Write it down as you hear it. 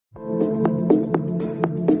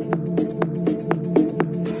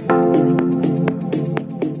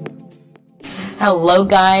Hello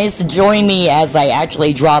guys, join me as I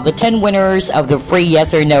actually draw the 10 winners of the free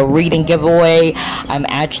yes or no reading giveaway. I'm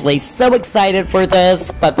actually so excited for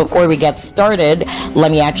this, but before we get started,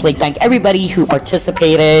 let me actually thank everybody who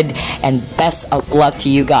participated and best of luck to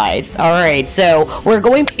you guys. Alright, so we're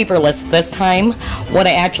going paperless this time. What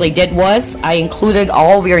I actually did was I included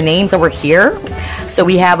all of your names over here. So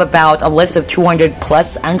we have about a list of 200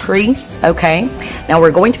 plus entries. Okay, now we're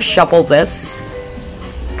going to shuffle this.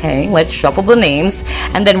 Okay, let's shuffle the names,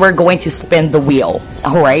 and then we're going to spin the wheel,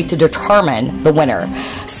 alright, to determine the winner.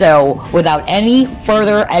 So, without any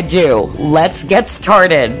further ado, let's get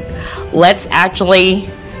started. Let's actually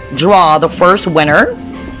draw the first winner.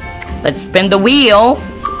 Let's spin the wheel.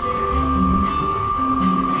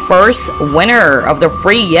 First winner of the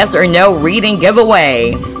free yes or no reading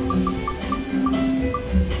giveaway.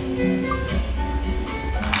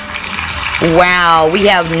 Wow, we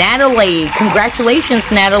have Natalie. Congratulations,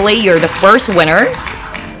 Natalie. You're the first winner.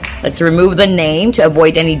 Let's remove the name to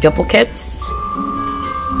avoid any duplicates.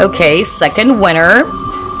 Okay, second winner.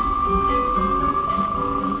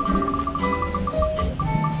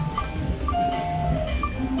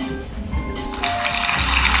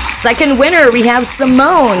 Second winner, we have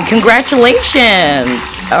Simone. Congratulations.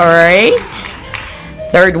 All right.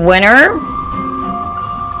 Third winner.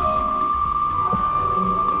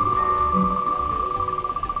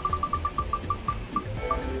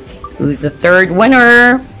 Who's the third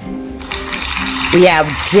winner? We have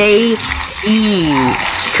JT.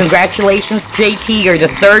 Congratulations, JT. You're the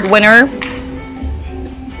third winner.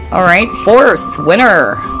 All right, fourth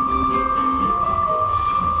winner.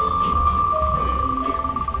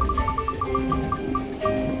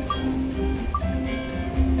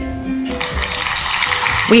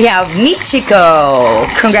 We have Michiko.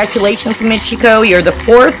 Congratulations, Michiko. You're the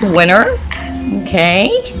fourth winner. Okay.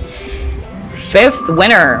 Fifth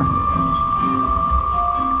winner.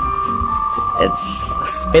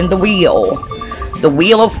 Let's spin the wheel. The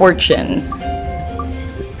wheel of fortune.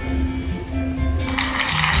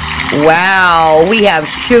 Wow, we have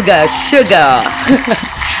Suga.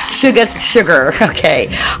 Suga's sugar.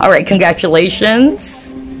 Okay. Alright, congratulations.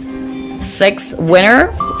 Sixth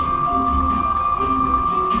winner.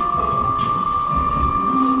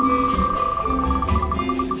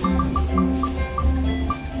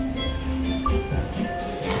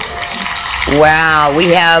 Wow, we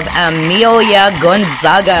have Amelia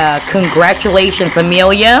Gonzaga. Congratulations,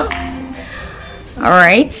 Amelia.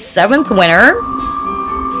 Alright, seventh winner.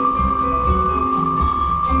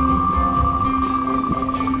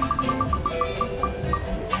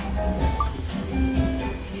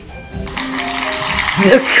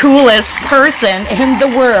 The coolest person in the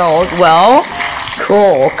world. Well,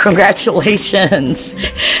 cool. Congratulations.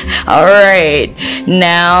 Alright,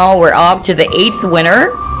 now we're off to the eighth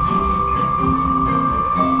winner.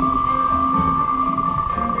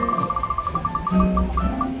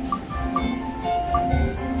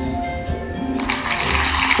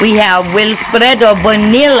 We have Wilfredo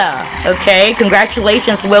Bonilla. Okay,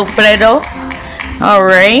 congratulations, Wilfredo. All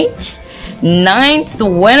right, ninth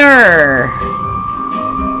winner.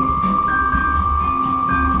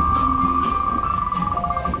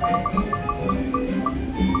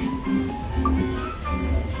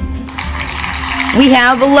 We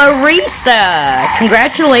have Larisa.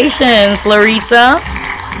 Congratulations, Larisa.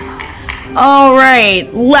 All right,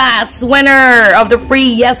 last winner of the free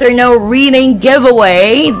yes or no reading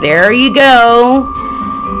giveaway. There you go.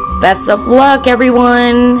 Best of luck,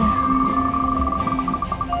 everyone.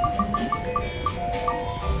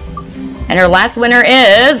 And our last winner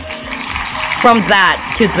is From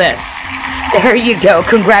That to This. There you go.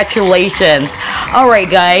 Congratulations. Alright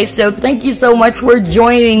guys, so thank you so much for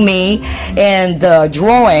joining me in the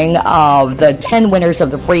drawing of the 10 winners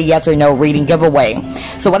of the free yes or no reading giveaway.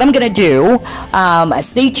 So what I'm going to do,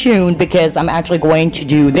 stay tuned because I'm actually going to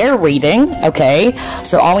do their reading, okay?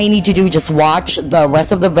 So all you need to do is just watch the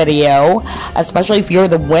rest of the video, especially if you're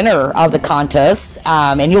the winner of the contest,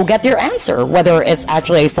 and you'll get their answer, whether it's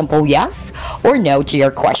actually a simple yes or no to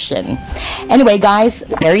your question. Anyway guys,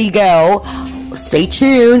 there you go. Stay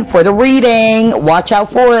tuned for the reading. Watch out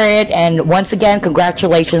for it. And once again,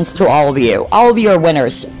 congratulations to all of you. All of you are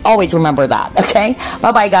winners. Always remember that, okay?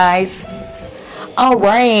 Bye-bye, guys.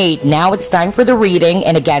 Alright, now it's time for the reading,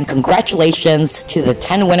 and again, congratulations to the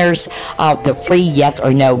 10 winners of the free yes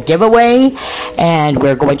or no giveaway. And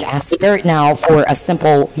we're going to ask Spirit now for a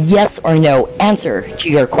simple yes or no answer to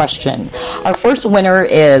your question. Our first winner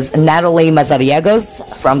is Natalie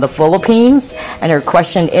Mazariegos from the Philippines, and her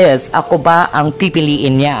question is, Ako ba ang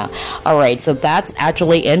pipiliin niya? Alright, so that's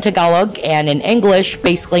actually in Tagalog, and in English,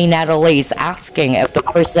 basically Natalie is asking if the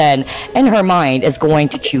person in her mind is going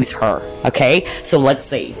to choose her. Okay, so let's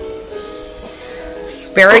see.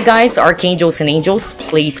 Spirit guides, archangels, and angels,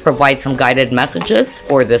 please provide some guided messages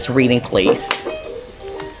for this reading, please.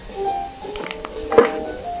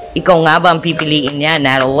 Ikaw nga ba ang pipiliin niya,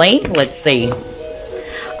 Natalie? Let's see.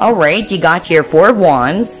 Alright, you got your 4 of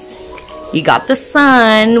Wands. You got the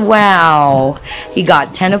Sun. Wow. You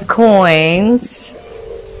got 10 of Coins.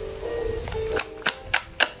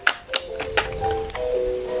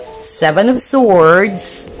 7 of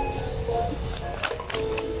Swords.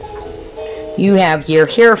 You have your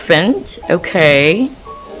Hierophant, okay.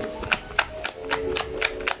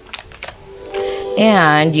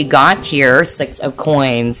 And you got here 6 of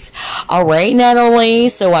Coins. Alright, Natalie,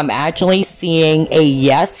 so I'm actually seeing a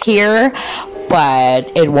yes here,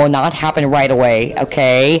 but it will not happen right away,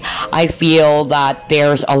 okay? I feel that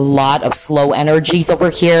there's a lot of slow energies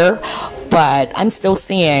over here, but I'm still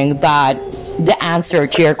seeing that the answer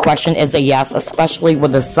to your question is a yes, especially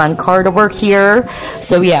with the Sun card over here.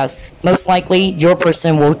 So yes, most likely your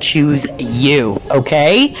person will choose you,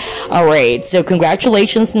 okay? Alright, so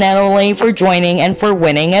congratulations, Natalie, for joining and for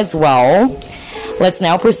winning as well. Let's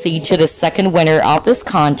now proceed to the second winner of this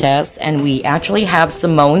contest, and we actually have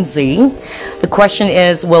Simone Z. The question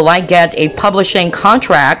is, will I get a publishing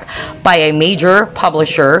contract by a major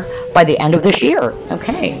publisher by the end of this year?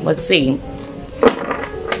 Okay, let's see.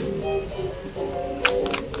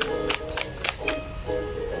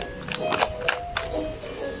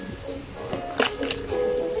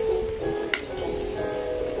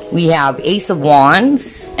 We have Ace of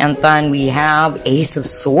Wands, and then we have Ace of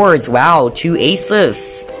Swords. Wow, 2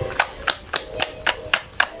 aces.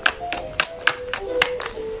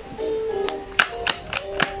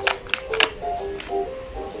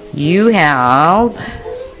 You have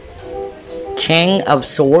King of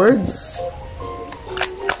Swords.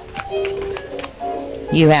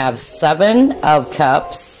 You have 7 of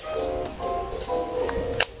Cups.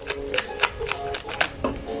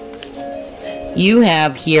 You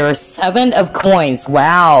have here 7 of Coins.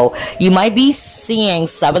 Wow. You might be seeing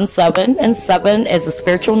 7, and 7 is a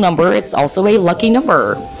spiritual number. It's also a lucky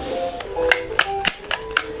number.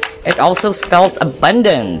 It also spells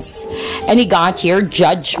abundance. And you got here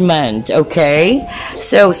Judgment, okay?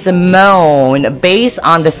 So Simone, based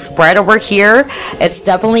on the spread over here, it's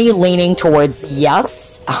definitely leaning towards yes.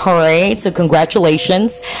 Alright, so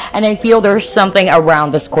congratulations. And I feel there's something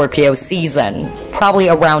around the Scorpio season. Probably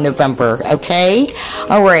around November, okay?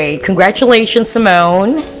 Alright, congratulations,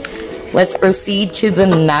 Simone. Let's proceed to the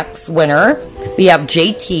next winner. We have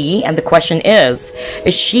JT, and the question is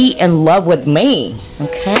she in love with me?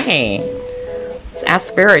 Okay. Let's ask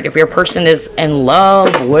Spirit if your person is in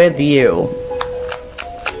love with you.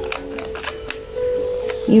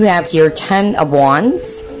 You have here 10 of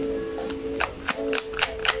Wands.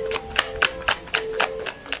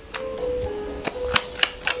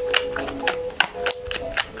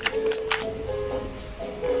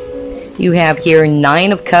 You have here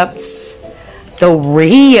 9 of Cups,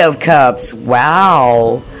 3 of Cups.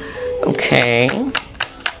 Wow. Okay.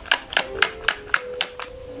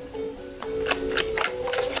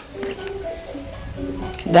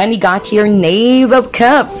 Then you got here Knave of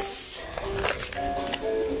Cups.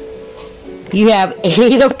 You have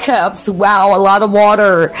 8 of Cups. Wow, a lot of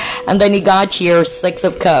water. And then you got here 6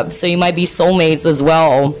 of Cups. So you might be soulmates as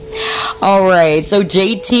well. Alright, so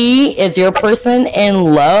JT, is your person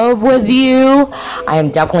in love with you? I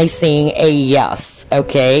am definitely seeing a yes.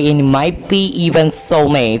 Okay, and you might be even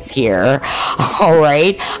soulmates here.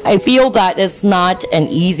 Alright, I feel that it's not an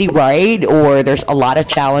easy ride, or there's a lot of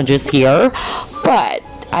challenges here. But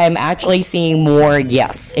I'm actually seeing more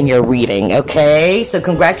yes in your reading, okay? So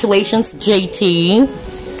congratulations, JT.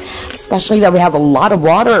 Especially that we have a lot of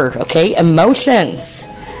water, okay? Emotions.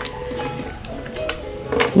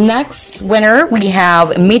 Next winner, we have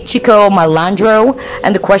Michiko Malandro.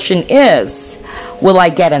 And the question is, will I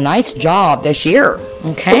get a nice job this year?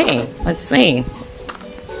 Okay, let's see.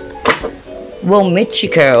 Will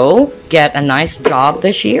Michiko get a nice job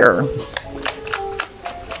this year?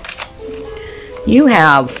 You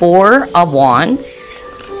have 4 of Wands.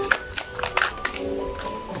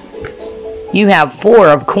 You have 4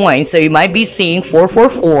 of Coins, so you might be seeing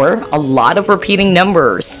 444, a lot of repeating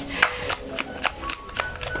numbers.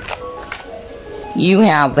 You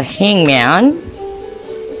have the Hangman.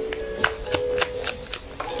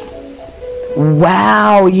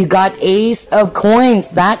 Wow, you got Ace of Coins.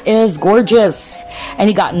 That is gorgeous. And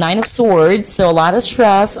you got Nine of Swords, so a lot of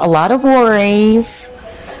stress, a lot of worries.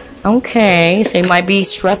 Okay, so you might be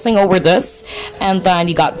stressing over this. And then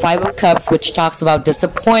you got Five of Cups, which talks about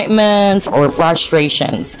disappointments or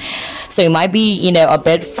frustrations. So you might be, you know, a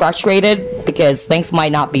bit frustrated because things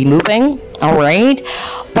might not be moving. All right.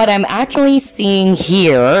 But I'm actually seeing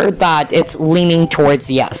here that it's leaning towards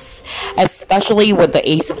yes, especially with the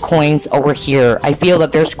Ace of Coins over here. I feel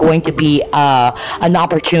that there's going to be an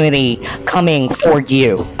opportunity coming for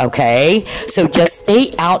you, okay? So just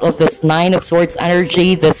stay out of this Nine of Swords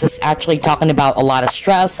energy. This is actually talking about a lot of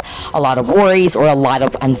stress, a lot of worries, or a lot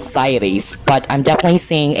of anxieties. But I'm definitely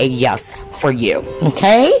seeing a yes for you,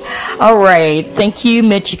 okay? All right. Thank you,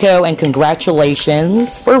 Michiko, and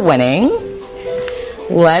congratulations for winning.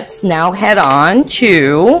 Let's now head on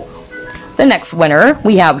to the next winner.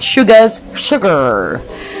 We have Suga's Sugar.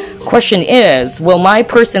 Question is, will my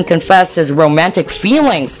person confess his romantic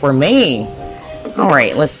feelings for me?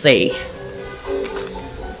 Alright, let's see.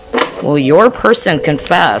 Will your person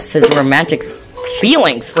confess his romantic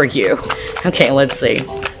feelings for you? Okay, let's see.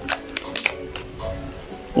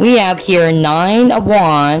 We have here Nine of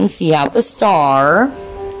Wands. You have the Star.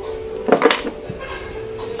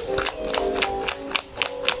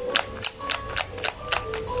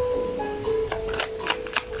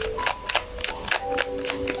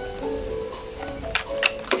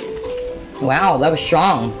 Wow, that was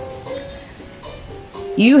strong.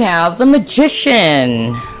 You have the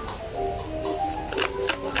Magician.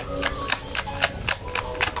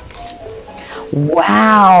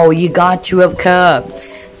 Wow, you got Two of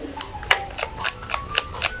Cups.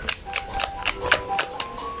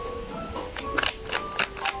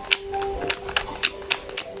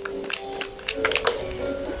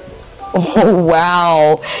 Oh,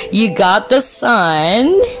 wow. You got the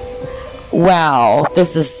Sun. Wow,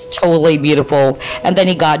 this is totally beautiful. And then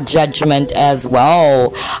you got Judgment as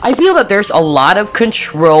well. I feel that there's a lot of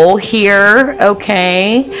control here,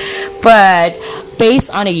 okay? But based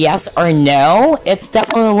on a yes or no, it's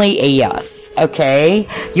definitely a yes, okay?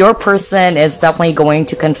 Your person is definitely going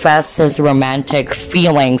to confess his romantic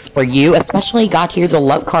feelings for you, especially got here the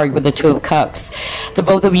Love card with the Two of Cups. The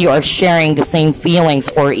both of you are sharing the same feelings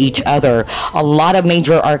for each other. A lot of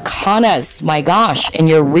major arcanas, my gosh, in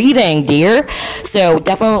your reading, dear. So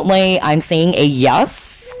definitely I'm saying a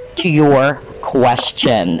yes to your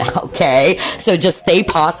question, okay? So just stay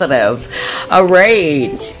positive. All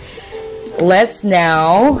right. Let's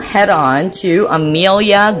now head on to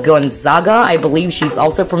Amelia Gonzaga. I believe she's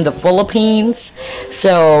also from the Philippines.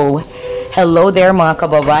 So, hello there, mga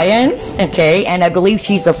kababayan. Okay, and I believe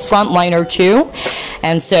she's a frontliner too.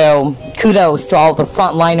 And so, kudos to all the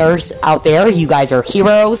frontliners out there. You guys are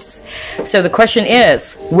heroes. So the question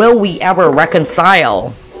is, will we ever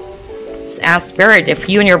reconcile? Let's ask Spirit if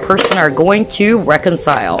you and your person are going to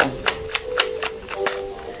reconcile.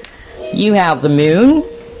 You have the Moon.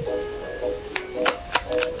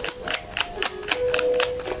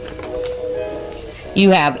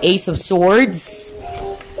 You have Ace of Swords,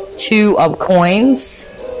 Two of Coins,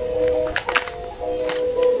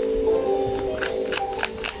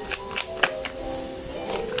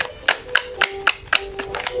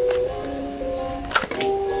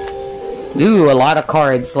 ooh, a lot of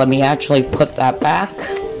cards. Let me actually put that back.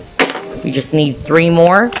 We just need 3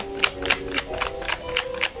 more.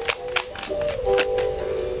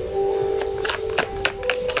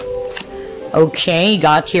 Okay,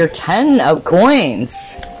 got here 10 of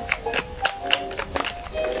Coins.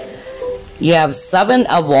 You have 7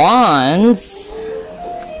 of Wands.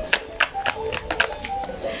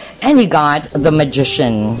 And you got the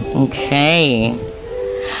Magician. Okay.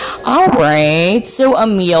 Alright, so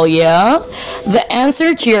Amelia, the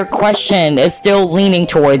answer to your question is still leaning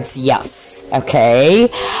towards yes. Okay,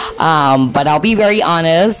 but I'll be very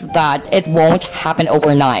honest that it won't happen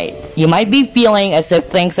overnight. You might be feeling as if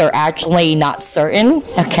things are actually not certain,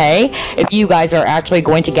 okay, if you guys are actually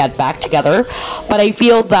going to get back together, but I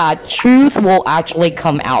feel that truth will actually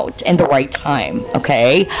come out in the right time,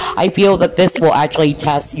 okay? I feel that this will actually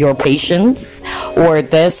test your patience, or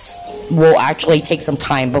this will actually take some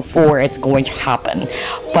time before it's going to happen.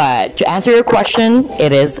 But to answer your question,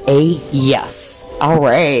 it is a yes.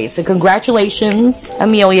 Alright, so congratulations,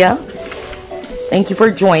 Amelia. Thank you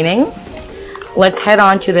for joining. Let's head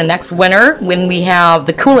on to the next winner when we have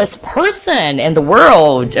the coolest person in the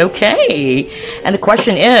world. Okay, and the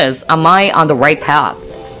question is, am I on the right path?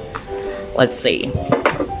 Let's see.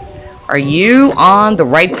 Are you on the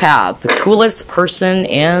right path? The coolest person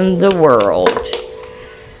in the world.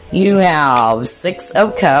 You have 6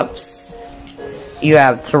 of cups. You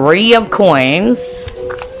have 3 of coins.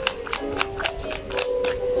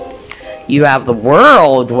 You have the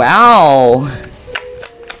world. Wow.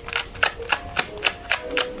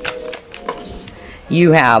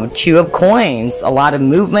 You have 2 of coins. A lot of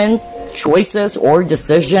movement, choices, or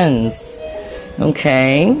decisions.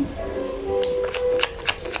 Okay.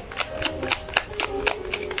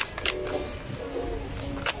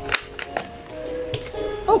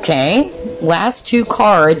 Okay, last 2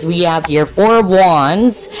 cards we have here, 4 of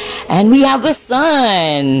Wands, and we have the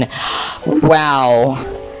Sun. Wow.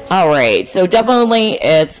 Alright, so definitely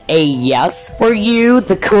it's a yes for you,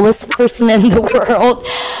 the coolest person in the world.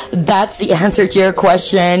 That's the answer to your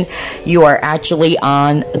question. You are actually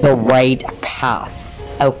on the right path.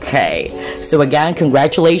 Okay, so again,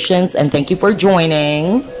 congratulations and thank you for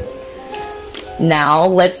joining. Now,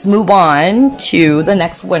 let's move on to the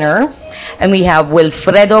next winner. And we have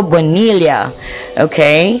Wilfredo Bonilla.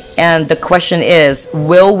 Okay, and the question is,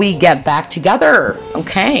 will we get back together?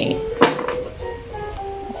 Okay.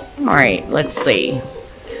 Alright, let's see.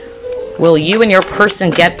 Will you and your person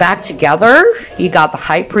get back together? You got the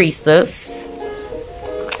High Priestess.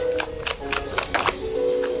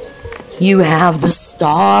 You have the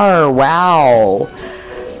Star. Wow.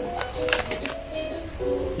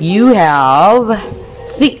 You have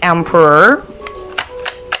the Emperor.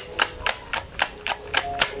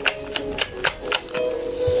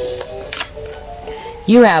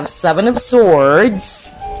 You have 7 of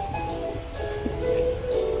Swords.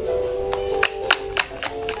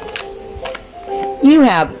 You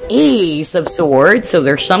have Ace of Swords, so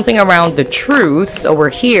there's something around the truth over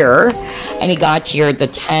here. And you got here the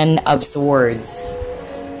 10 of Swords.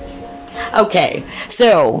 Okay,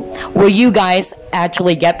 so will you guys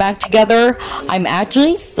actually get back together? I'm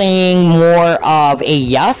actually seeing more of a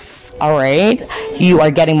yes. Alright, you are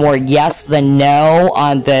getting more yes than no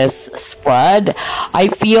on this spread. I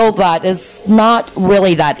feel that it's not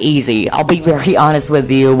really that easy. I'll be very honest with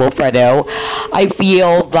you, Wilfredo. I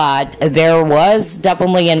feel that there was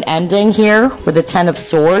definitely an ending here with the 10 of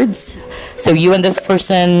Swords. So you and this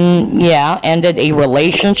person, yeah, ended a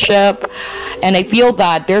relationship. And I feel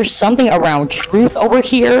that there's something around truth over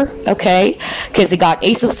here, okay? Because it got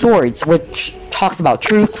Ace of Swords, which talks about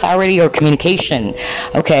truth, clarity, or communication,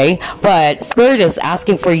 okay? But Spirit is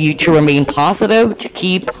asking for you to remain positive, to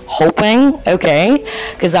keep hoping, okay?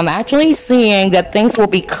 Because I'm actually seeing that things will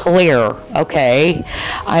be clear, okay?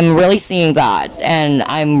 I'm really seeing that, and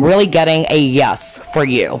I'm really getting a yes for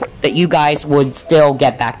you, that you guys would still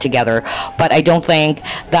get back together. But I don't think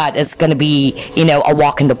that it's going to be, you know, a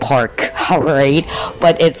walk in the park, all right?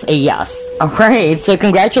 But it's a yes. All right, so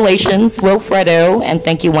congratulations, Wilfredo, and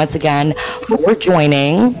thank you once again for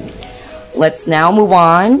joining. Let's now move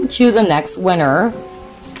on to the next winner.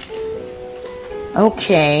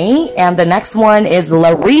 Okay, and the next one is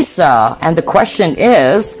Larisa, and the question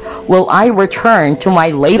is, will I return to my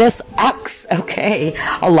latest ex? Okay,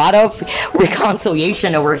 a lot of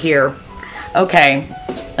reconciliation over here. Okay,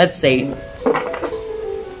 let's see.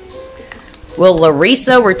 Will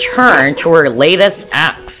Larisa return to her latest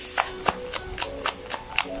ex?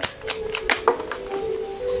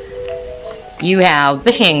 You have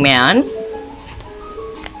the Hangman.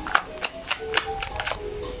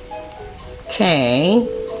 Okay.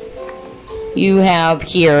 You have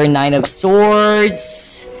here 9 of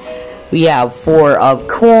Swords. We have 4 of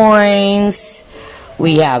Coins.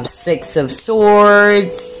 We have 6 of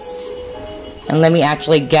Swords. And let me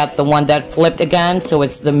actually get the one that flipped again. So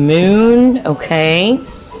it's the Moon. Okay.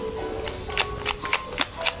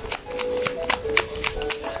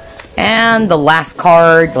 And the last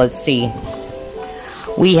card, let's see.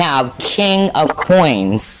 We have King of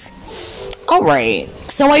Coins. Alright,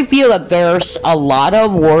 so I feel that there's a lot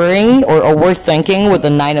of worry or overthinking with the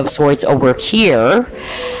 9 of Swords over here.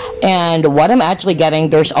 And what I'm actually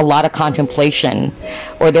getting, there's a lot of contemplation,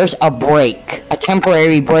 or there's a break, a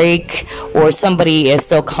temporary break, or somebody is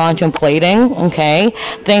still contemplating, okay?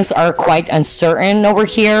 Things are quite uncertain over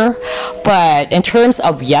here, but in terms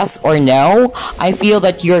of yes or no, I feel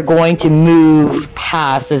that you're going to move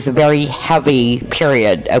past this very heavy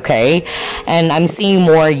period, okay? And I'm seeing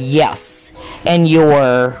more yes in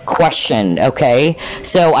your question, okay?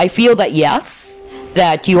 So I feel that yes,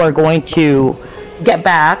 that you are going to get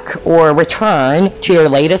back or return to your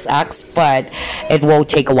latest ex, but it will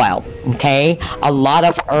take a while, okay? A lot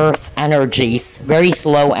of earth energies, very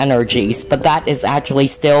slow energies, but that is actually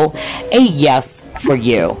still a yes for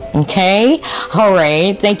you, okay? All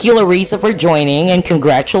right, thank you, Larisa, for joining, and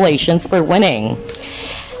congratulations for winning.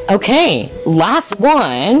 Okay, last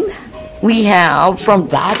one. we have From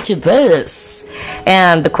That to This.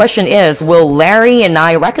 And the question is, will Larry and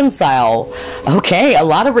I reconcile? Okay, a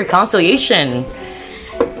lot of reconciliation.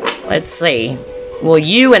 Let's see. Will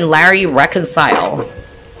you and Larry reconcile?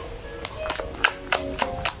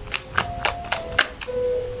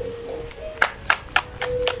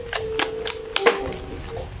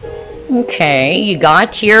 Okay, you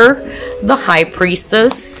got here the High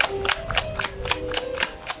Priestess.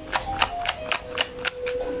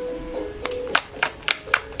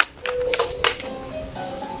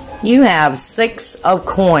 You have 6 of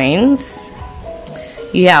Coins.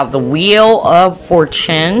 You have the Wheel of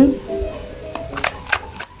Fortune.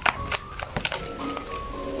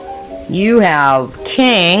 You have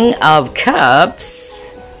King of Cups.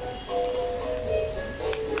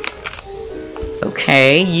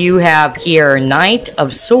 Okay, you have here Knight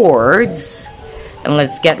of Swords. And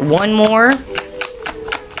let's get one more.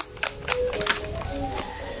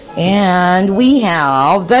 And we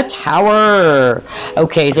have the Tower.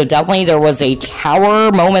 Okay, so definitely there was a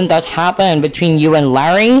Tower moment that happened between you and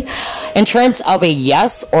Larry. In terms of a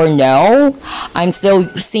yes or no, I'm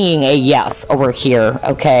still seeing a yes over here,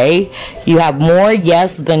 okay? You have more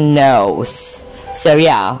yes than no's. So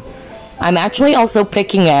yeah, I'm actually also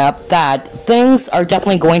picking up that things are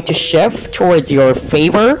definitely going to shift towards your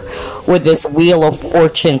favor with this Wheel of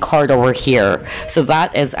Fortune card over here. So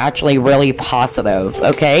that is actually really positive,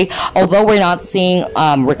 okay? Although we're not seeing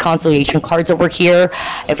reconciliation cards over here,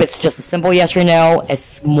 if it's just a simple yes or no,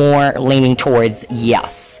 it's more leaning towards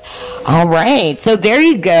yes. All right, so there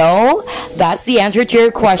you go. That's the answer to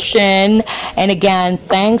your question. And again,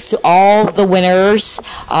 thanks to all the winners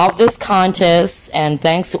of this contest, and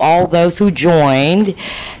thanks to all those who joined.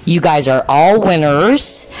 You guys are all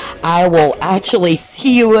winners. I will actually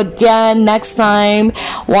see you again next time.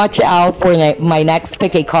 Watch out for my next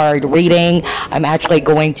pick a card reading. I'm actually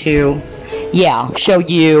going to show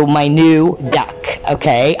you my new deck.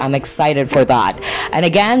 Okay, I'm excited for that. And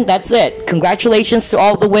again, that's it. Congratulations to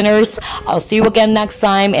all the winners. I'll see you again next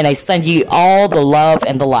time, and I send you all the love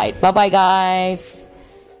and the light. Bye bye, guys.